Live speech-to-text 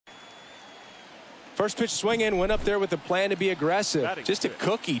First pitch swinging, went up there with a plan to be aggressive. Just a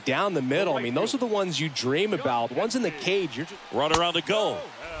cookie down the middle. I mean, those are the ones you dream about. The ones in the cage. You're just... Runner on the go.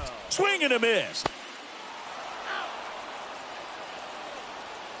 Swing and a miss.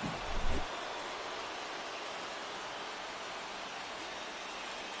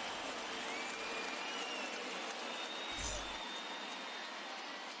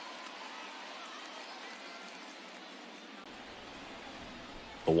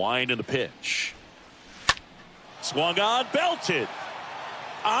 The wind and the pitch. Swung on, belted.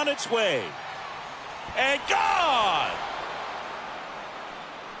 On its way. And gone!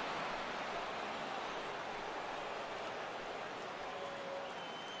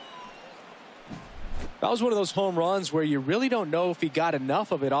 That was one of those home runs where you really don't know if he got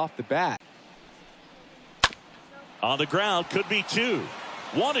enough of it off the bat. On the ground, could be two.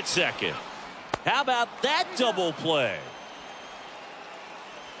 One at second. How about that double play?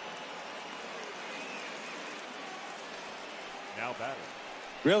 Now batting.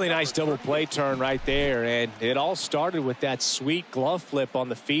 Really nice double play turn right there, and it all started with that sweet glove flip on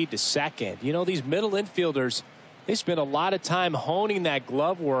the feed to second. You know, these middle infielders, they spend a lot of time honing that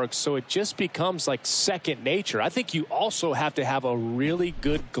glove work, so it just becomes like second nature. I think you also have to have a really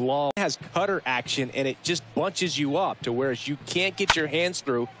good glove. It has cutter action, and it just bunches you up to whereas you can't get your hands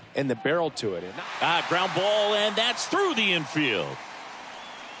through and the barrel to it. Ground ball, and that's through the infield.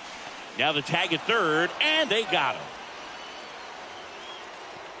 Now the tag at third, and they got him.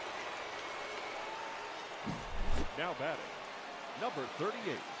 Now batting, number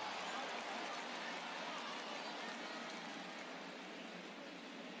 38.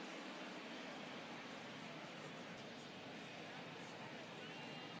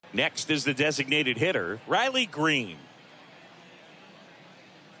 Next is the designated hitter, Riley Greene.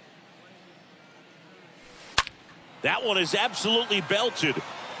 That one is absolutely belted.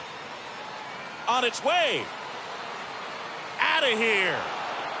 On its way. Out of here.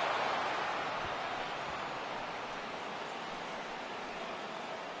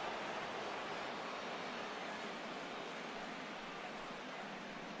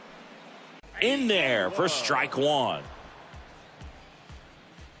 In there for strike one.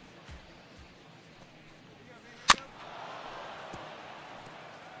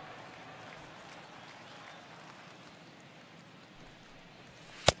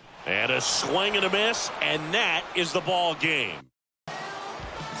 And a swing and a miss, and that is the ball game.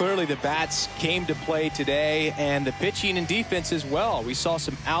 Clearly the bats came to play today, and the pitching and defense as well. We saw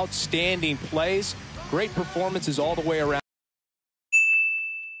some outstanding plays, great performances all the way around.